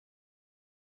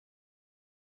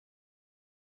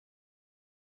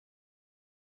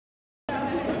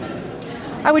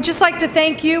I would just like to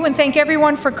thank you and thank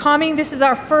everyone for coming. This is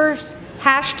our first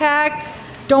hashtag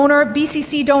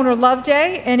BCC Donor Love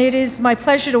Day, and it is my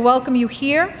pleasure to welcome you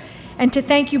here and to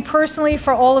thank you personally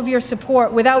for all of your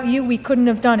support. Without you, we couldn't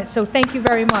have done it, so thank you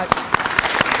very much.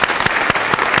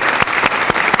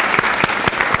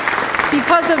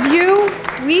 Because of you,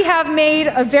 we have made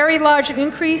a very large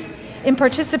increase in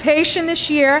participation this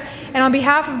year, and on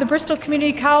behalf of the Bristol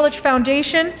Community College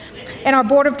Foundation and our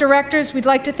Board of Directors, we'd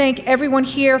like to thank everyone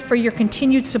here for your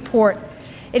continued support.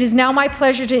 It is now my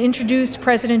pleasure to introduce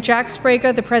President Jack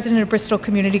Sprague, the President of Bristol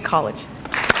Community College.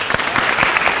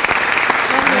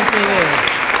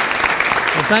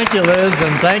 Well, thank you, Liz,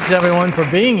 and thanks everyone for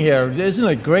being here. Isn't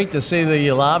it great to see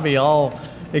the lobby all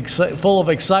full of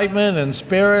excitement and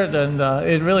spirit, and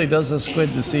it really does us good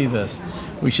to see this.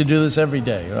 We should do this every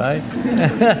day, right?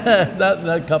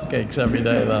 not cupcakes every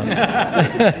day,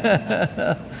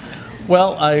 though.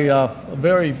 Well, I'm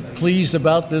very pleased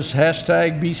about this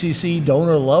hashtag BCC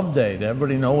Donor Love Day. Did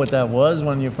everybody know what that was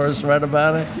when you first read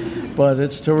about it? But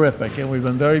it's terrific, and we've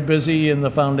been very busy in the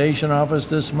foundation office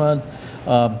this month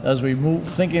as we move,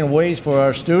 thinking of ways for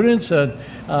our students to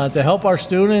help our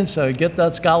students get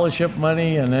that scholarship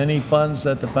money and any funds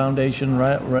that the foundation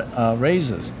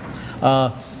raises.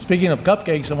 Speaking of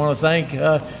cupcakes, I want to thank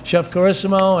Chef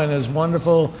Carissimo and his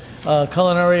wonderful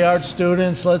culinary arts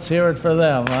students. Let's hear it for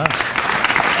them. Huh?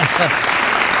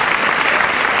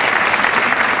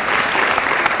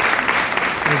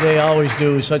 They always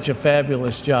do such a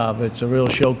fabulous job. It's a real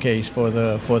showcase for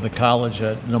the college,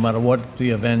 no matter what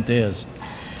the event is.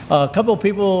 A couple of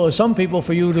people, some people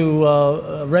for you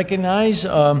to recognize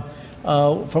from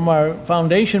our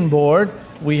foundation board.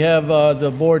 We have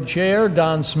the board chair,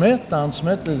 Don Smith. Don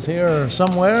Smith is here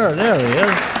somewhere. There he is.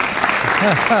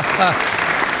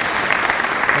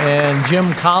 And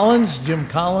Jim Collins. Jim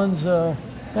Collins, there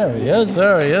he is.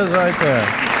 There he is right there.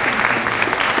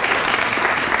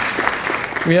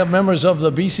 We have members of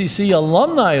the BCC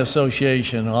Alumni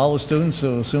Association, all the students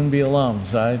who will soon be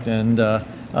alums, right? And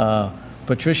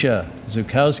Patricia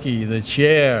Zukowski, the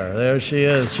chair. There she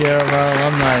is, chair of our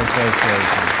Alumni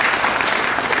Association.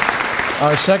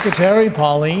 Our secretary,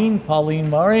 Pauline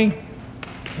Murray.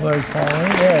 Where's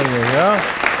Pauline? There you go.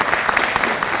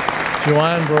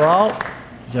 Joanne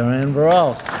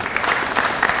Baralt.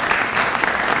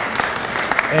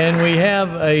 And we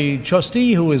have a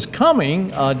trustee who is coming,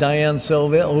 Diane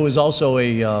Silva, who is also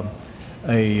a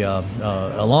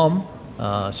alum.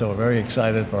 So we're very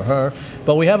excited for her.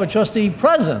 But we have a trustee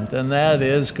present, and that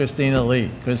is Christina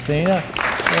Lee. Christina,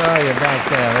 where are you back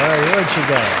there? Where'd she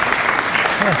go?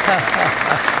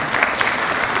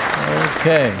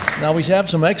 Okay, now we have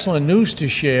some excellent news to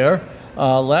share.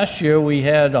 Last year we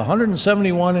had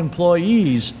 171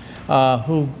 employees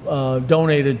who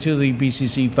donated to the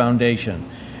BCC Foundation.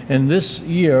 And this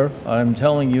year, I'm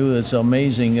telling you, it's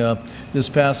amazing. This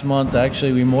past month,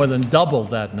 actually, we more than doubled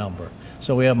that number.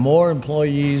 So we have more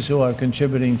employees who are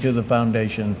contributing to the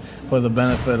foundation for the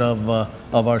benefit of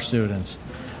our students.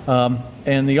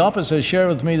 And the office has shared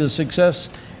with me the success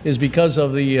is because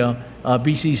of the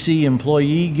BCC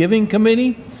Employee Giving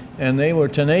Committee, and they were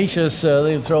tenacious.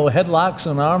 They throw headlocks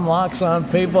and arm locks on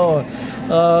people.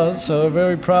 So we're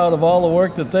very proud of all the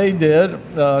work that they did.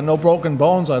 No broken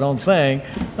bones, I don't think,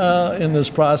 in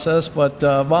this process, but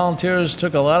volunteers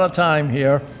took a lot of time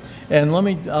here. And let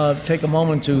me take a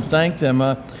moment to thank them.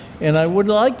 And I would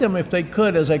like them, if they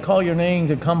could, as I call your name,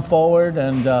 to come forward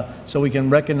and so we can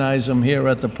recognize them here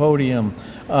at the podium.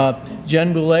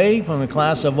 Jen Boulay from the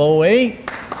class of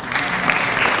 08.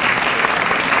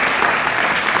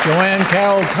 Joanne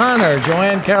Carroll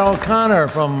Connor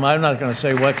from, I'm not going to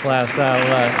say what class that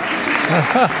was.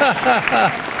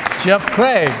 Jeff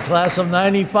Craig, class of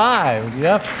 95.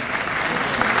 Yep.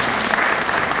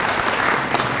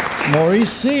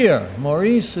 Maurice Sear.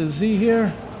 Maurice, is he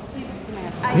here?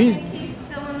 He's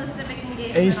still in the civic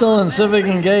engagement. He's still in civic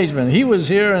engagement. He was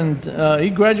here and he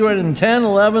graduated in 10,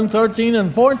 11, 13,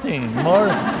 and 14. More,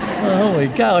 holy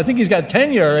cow, I think he's got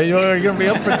tenure. You're going to be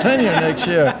up for tenure next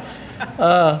year.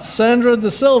 Sandra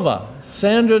De Silva,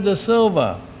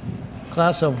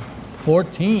 class of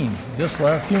 14, just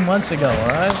a few months ago, all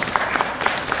right?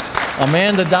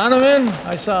 Amanda Donovan,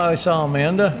 I saw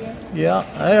Amanda. Yeah,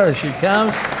 there she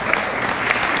comes.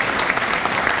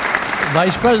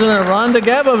 Vice President Rhonda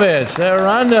Gabovich, there,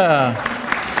 Rhonda.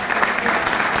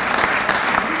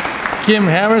 Kim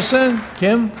Harrison,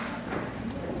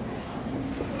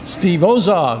 Steve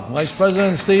Ozog, Vice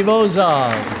President Steve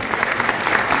Ozog.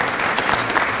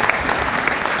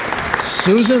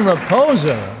 Susan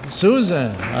Raposa.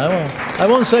 Susan, I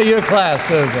won't say your class,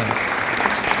 Susan.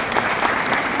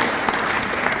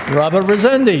 Robert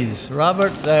Resendiz.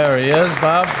 Robert, there he is,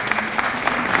 Bob.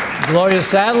 Gloria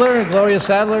Sadler. Gloria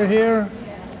Sadler here?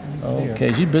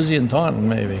 Okay, she's busy in Taunton,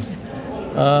 maybe.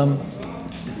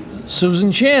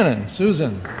 Susan Shannon.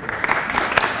 Susan.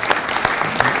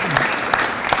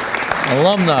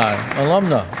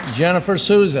 Alumna. Jennifer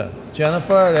Souza.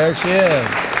 Jennifer, there she is.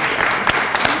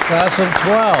 Class of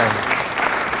 12.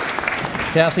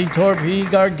 Kathy Torpy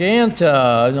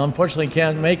Garganta, unfortunately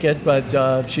can't make it,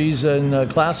 but she's in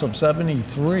class of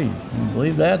 73. Can you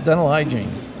believe that? Dental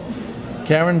hygiene.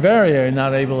 Karen Verrier,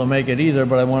 not able to make it either,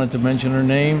 but I wanted to mention her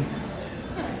name.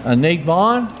 Nate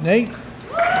Vaughn. Nate?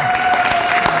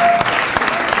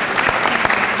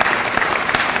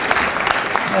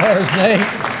 There's Nate.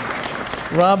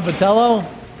 Rob Vitello.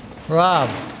 Rob.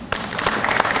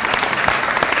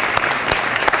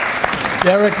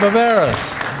 Derek Viveras.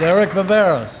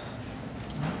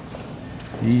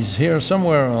 He's here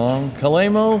somewhere along.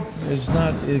 Kalemo is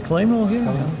Kalemo here?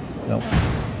 No.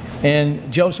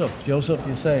 And Joseph, you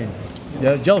say?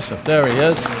 Yeah, Joseph, there he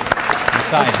is.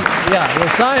 You'll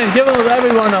sign. Give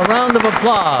everyone a round of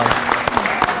applause.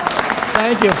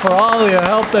 Thank you for all your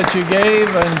help that you gave,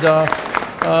 and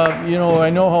I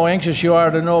know how anxious you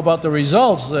are to know about the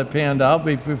results that panned out.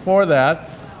 But before that,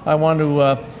 I want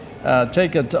to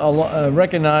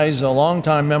recognize a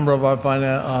longtime member of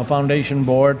our foundation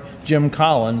board, Jim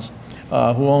Collins,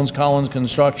 who owns Collins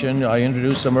Construction. I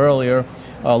introduced him earlier.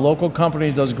 A local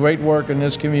company does great work in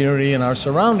this community and our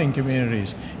surrounding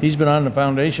communities. He's been on the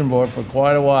foundation board for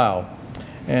quite a while.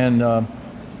 And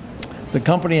the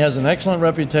company has an excellent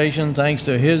reputation thanks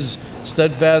to his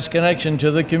steadfast connection to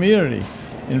the community.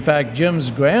 In fact, Jim's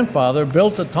grandfather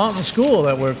built the Taunton school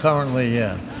that we're currently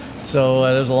in. So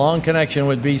there's a long connection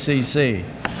with BCC.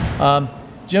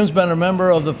 Jim's been a member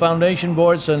of the foundation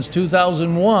board since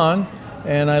 2001,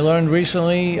 and I learned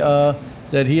recently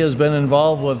that he has been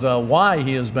involved with why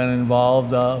he has been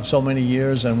involved so many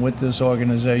years and with this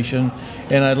organization.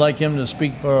 And I'd like him to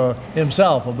speak for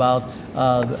himself about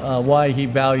why he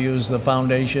values the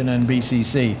foundation and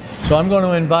BCC. So I'm going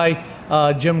to invite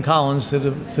Jim Collins to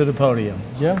the podium.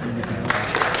 Jim? Okay, Jim,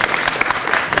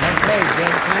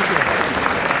 thank you.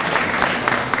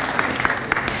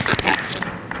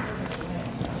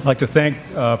 I'd like to thank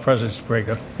President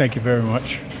Sprague. Thank you very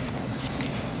much.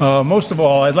 Most of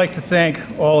all, I'd like to thank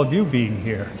all of you being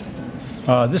here.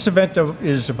 This event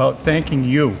is about thanking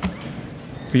you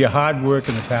for your hard work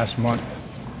in the past month.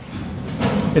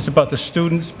 It's about the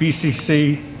students,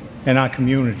 BCC, and our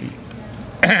community.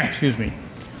 Excuse me.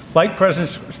 Like President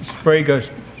Sprague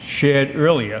shared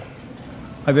earlier,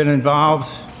 I've been involved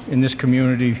in this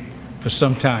community for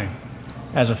some time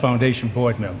as a foundation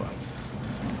board member.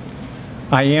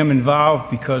 I am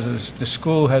involved because the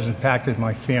school has impacted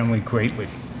my family greatly.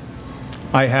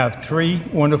 I have 3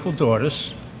 wonderful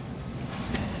daughters.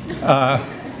 My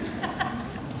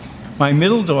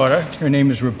middle daughter, her name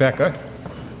is Rebecca.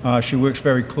 She works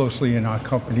very closely in our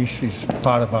company. She's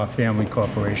part of our family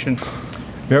corporation.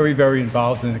 Very, very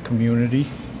involved in the community.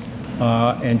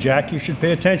 And Jack, you should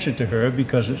pay attention to her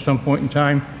because at some point in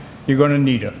time, you're going to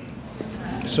need her.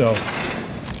 So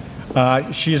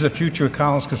she is the future of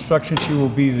Collins Construction. She will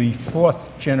be the 4th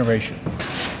generation.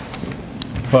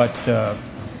 But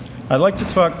I'd like to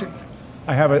talk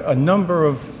I have a number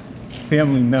of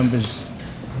family members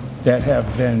that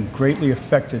have been greatly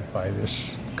affected by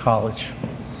this college.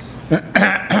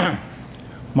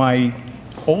 My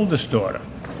oldest daughter,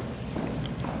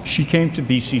 she came to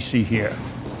BCC here.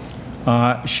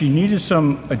 She needed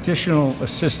some additional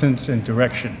assistance and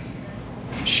direction.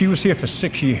 She was here for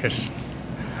 6 years.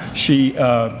 She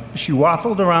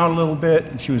waffled around a little bit,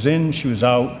 and she was in, she was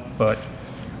out, but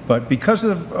because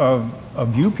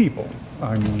of you people,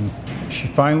 I mean, she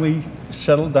finally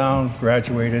settled down,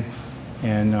 graduated,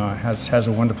 and has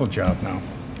a wonderful job now.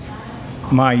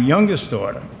 My youngest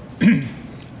daughter,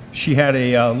 she had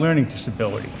a learning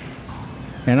disability,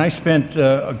 and I spent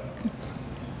a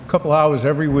couple hours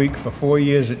every week for 4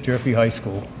 years at Durfee High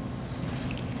School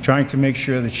trying to make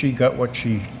sure that she got what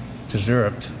she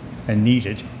deserved and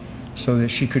needed so that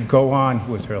she could go on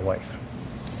with her life.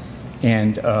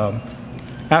 And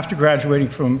after graduating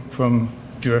from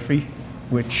Durfee,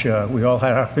 which we all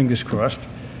had our fingers crossed,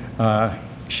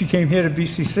 she came here to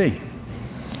BCC.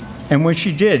 And when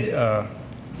she did,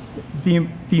 the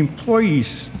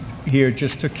employees here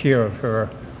just took care of her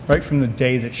right from the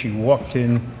day that she walked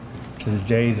in to the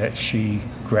day that she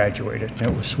graduated.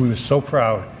 We were so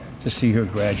proud to see her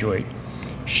graduate.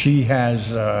 She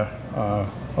has a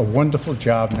wonderful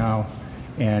job now,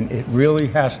 and it really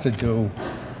has to do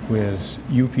with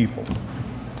you people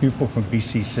from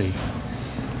BCC.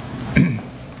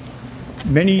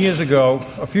 Many years ago,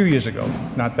 a few years ago,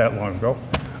 not that long ago,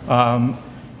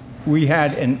 we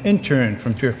had an intern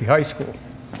from Turfy High School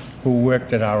who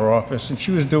worked at our office, and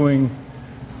she was doing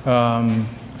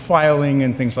filing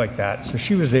and things like that. So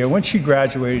she was there. When she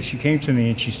graduated, she came to me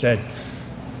and she said,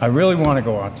 I really want to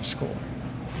go out to school.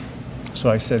 So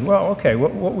I said, well, okay,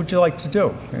 what would you like to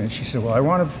do? And she said, well, I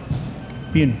want to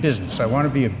be in business. I want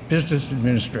to be a business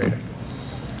administrator.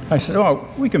 I said, oh,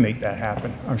 we can make that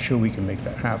happen. I'm sure we can make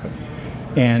that happen.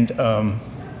 And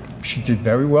she did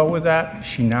very well with that.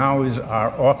 She now is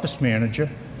our office manager.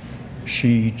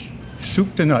 She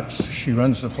soup to nuts. She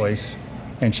runs the place,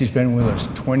 and she's been with us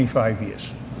 25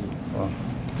 years. Well,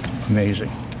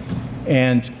 amazing.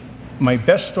 And my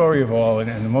best story of all,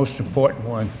 and the most important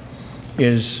one,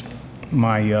 is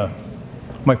my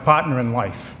partner in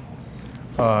life.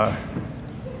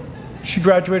 She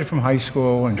graduated from high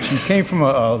school, and she came from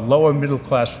a lower middle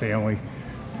class family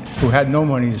who had no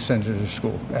money to send her to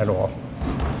school at all.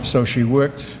 So she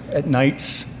worked at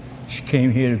nights. She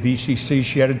came here to BCC.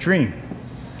 She had a dream.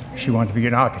 She wanted to be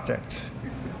an architect.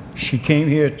 She came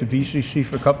here to BCC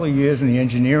for a couple of years in the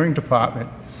engineering department,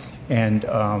 and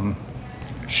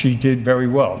she did very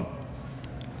well.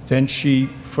 Then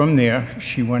from there,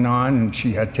 she went on and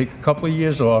she had to take a couple of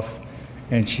years off,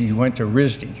 and she went to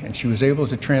RISD, and she was able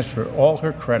to transfer all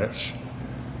her credits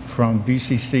from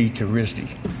BCC to RISD.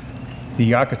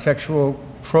 The architectural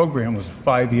program was a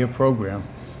 5-year program,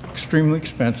 extremely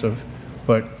expensive,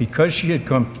 but because she had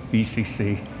come to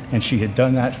BCC and she had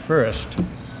done that first,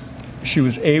 she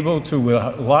was able to, with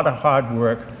a lot of hard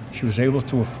work, she was able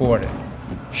to afford it.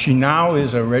 She now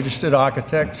is a registered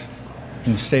architect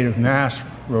in the state of Mass,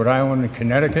 Rhode Island, and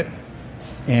Connecticut,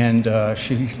 and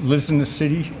she lives in the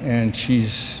city, and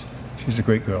she's a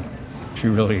great girl. She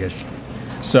really is.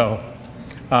 So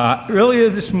earlier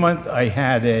this month, I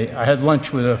had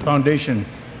lunch with a foundation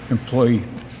employee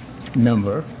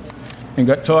member, and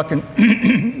got talking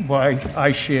why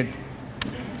I should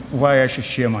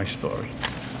share my story.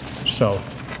 So,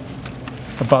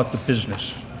 about the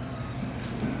business,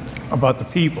 about the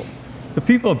people. The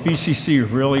people of BCC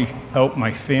have really helped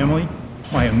my family,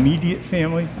 my immediate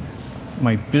family,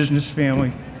 my business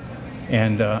family,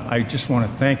 and I just want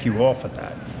to thank you all for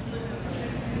that.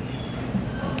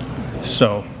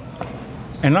 So,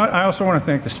 and I also want to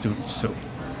thank the students too.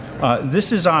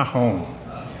 This is our home.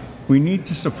 We need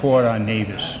to support our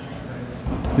neighbors.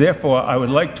 Therefore, I would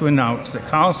like to announce that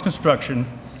Collins Construction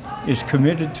is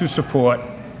committed to support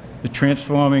the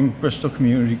Transforming Bristol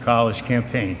Community College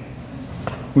campaign.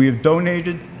 We have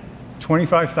donated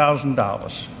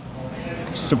 $25,000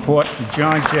 to support the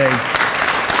John J.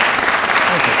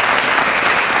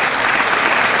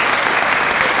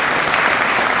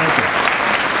 Thank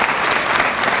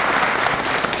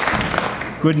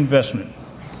you. Good investment.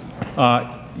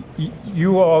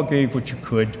 You all gave what you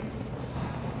could.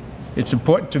 It's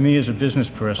important to me as a business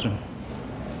person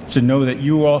to know that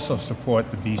you also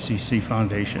support the BCC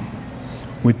Foundation,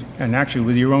 and actually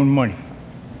with your own money.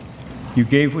 You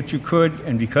gave what you could,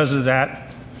 and because of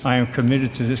that, I am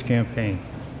committed to this campaign.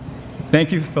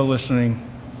 Thank you for listening,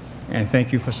 and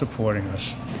thank you for supporting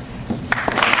us.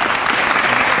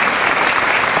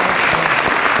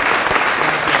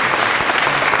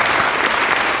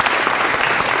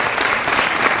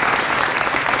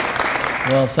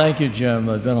 Well, thank you, Jim.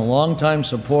 I've been a longtime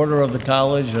supporter of the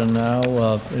college, and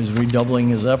now is redoubling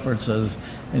his efforts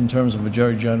in terms of a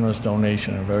very generous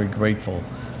donation. I'm very grateful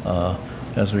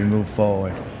as we move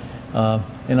forward.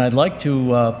 And I'd like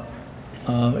to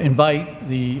invite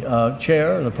the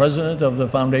chair, the president of the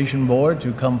foundation board,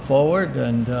 to come forward,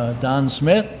 and Don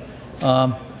Smith.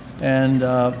 And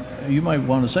you might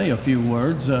want to say a few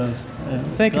words.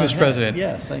 Thank you, Mr. President.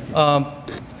 Yes, thank you.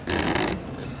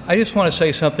 I just want to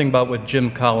say something about what Jim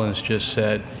Collins just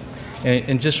said,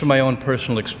 and just from my own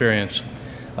personal experience.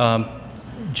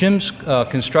 Jim's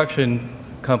construction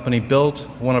company built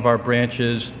one of our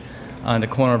branches on the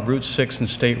corner of Route 6 and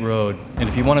State Road, and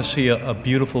if you want to see a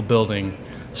beautiful building,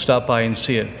 stop by and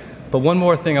see it. But one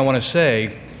more thing I want to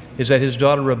say is that his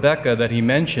daughter Rebecca, that he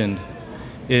mentioned,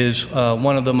 is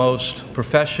one of the most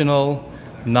professional,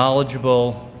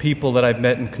 knowledgeable people that I've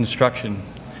met in construction.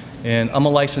 And I'm a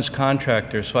licensed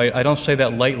contractor, so I don't say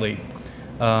that lightly.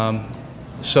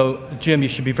 So, Jim, you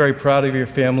should be very proud of your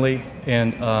family,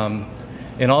 and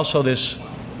also this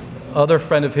other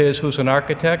friend of his who's an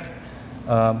architect,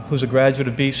 who's a graduate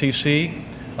of BCC.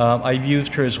 I've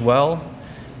used her as well,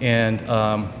 and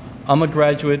I'm a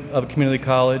graduate of a community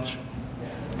college.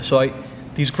 So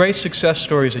these great success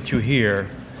stories that you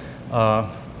hear,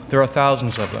 there are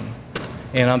thousands of them.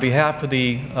 And on behalf of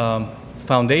the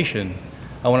foundation,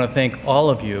 I want to thank all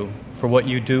of you for what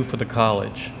you do for the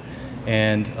college.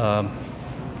 And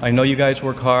I know you guys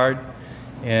work hard.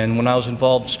 And when I was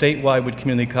involved statewide with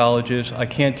community colleges, I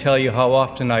can't tell you how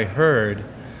often I heard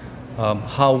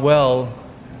how well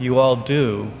you all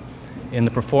do in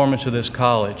the performance of this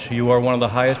college. You are one of the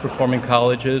highest performing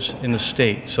colleges in the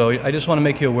state. So I just want to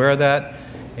make you aware of that.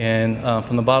 And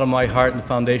from the bottom of my heart and the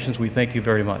foundations, we thank you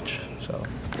very much. So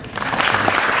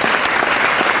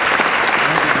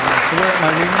where am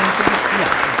I reading anything?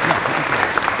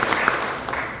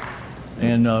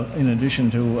 And in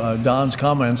addition to Don's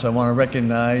comments, I want to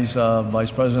recognize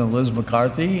Vice President Liz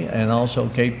McCarthy and also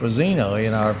Kate Brazzino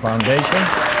in our foundation.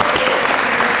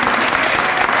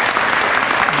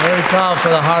 Very proud for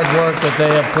the hard work that they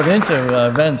have put into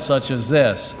events such as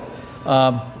this.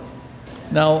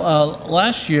 Now,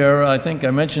 last year, I think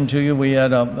I mentioned to you, we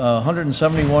had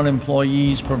 171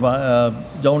 employees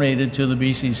donated to the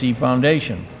BCC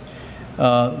Foundation.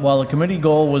 While the committee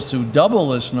goal was to double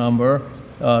this number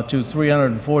to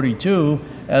 342,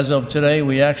 as of today,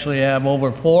 we actually have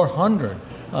over 400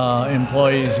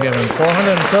 employees given,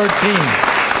 413.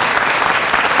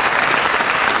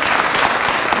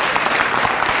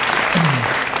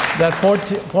 That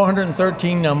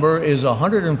 413 number is a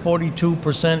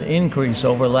 142% increase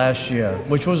over last year,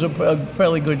 which was a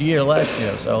fairly good year last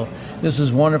year. So this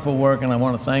is wonderful work, and I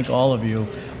want to thank all of you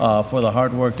for the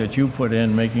hard work that you put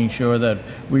in making sure that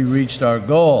we reached our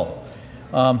goal.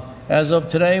 As of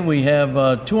today, we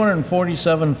have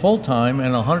 247 full-time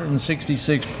and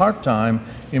 166 part-time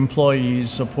employees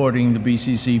supporting the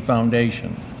BCC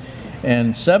Foundation.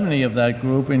 And 70 of that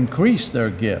group increased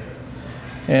their gift.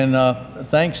 And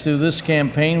thanks to this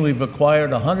campaign, we've acquired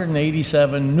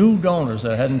 187 new donors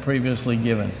that hadn't previously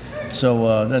given.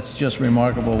 So that's just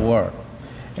remarkable work.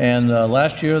 And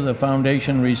last year, the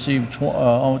foundation received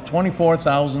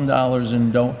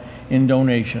 $24,000 in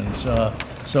donations.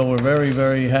 So we're very,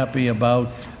 very happy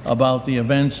about the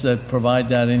events that provide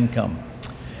that income.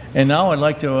 And now I'd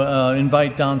like to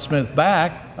invite Don Smith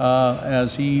back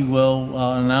as he will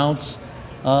announce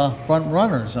front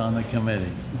runners on the committee.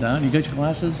 Don, you got your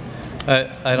glasses?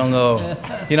 I don't know.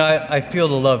 You know, I feel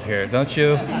the love here, don't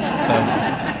you? So,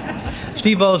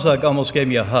 Steve Ozug almost gave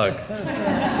me a hug.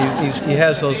 He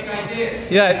has those.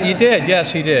 Yeah, he did.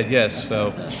 Yes, he did. Yes.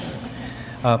 So,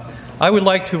 I would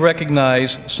like to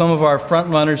recognize some of our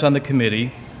front runners on the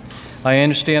committee. I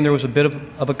understand there was a bit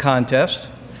of a contest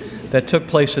that took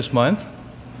place this month.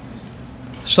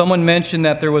 Someone mentioned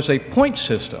that there was a point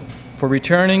system for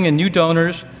returning and new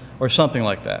donors or something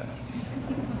like that.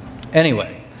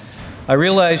 Anyway, I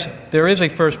realize there is a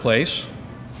first place,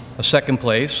 a second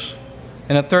place,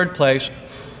 and a third place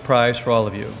prize for all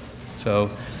of you.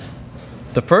 So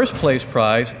the first place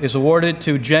prize is awarded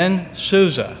to Jen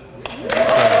Souza.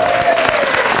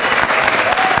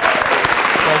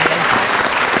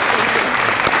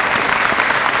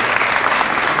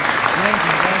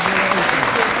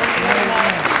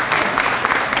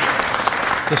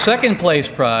 The second place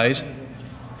prize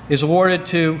is awarded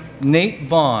to Nate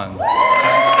Vaughn.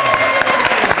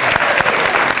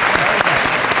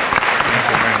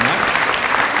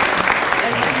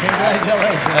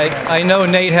 Congratulations. I know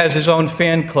Nate has his own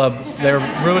fan club. They're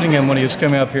rooting him when he was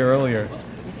coming up here earlier.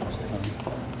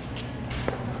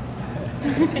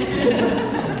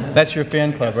 That's your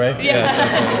fan club, right? Yes.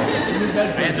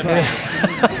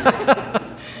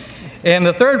 And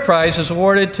the third prize is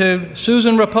awarded to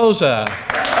Susan Raposa.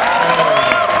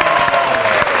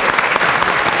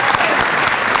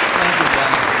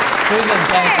 Susan,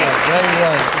 thank you. Very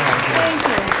well. Thank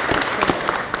you.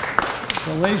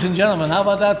 So, ladies and gentlemen, how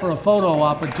about that for a photo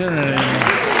opportunity?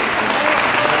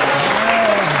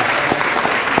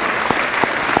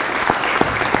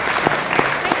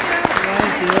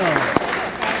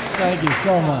 Thank you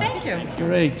so much. Thank you.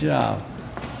 Great job.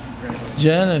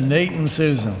 Jen and Nate and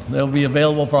Susan. They'll be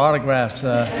available for autographs.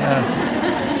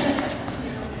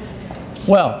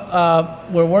 Well,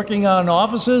 we're working on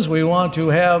offices. We want to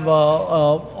have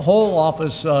whole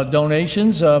office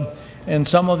donations, and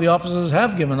some of the offices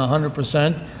have given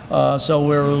 100%. So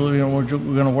we're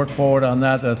going to work forward on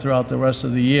that throughout the rest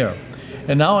of the year.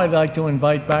 And now I'd like to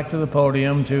invite back to the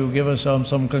podium to give us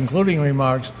some concluding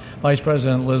remarks, Vice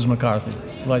President Liz McCarthy.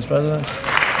 Vice President.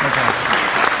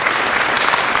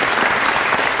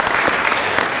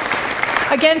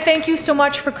 Again, thank you so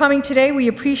much for coming today. We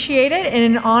appreciate it. And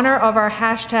in honor of our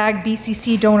hashtag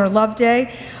BCC Donor Love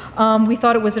Day, we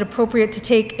thought it was appropriate to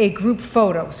take a group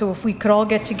photo. So if we could all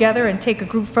get together and take a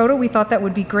group photo, we thought that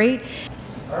would be great.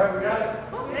 All right, we got it.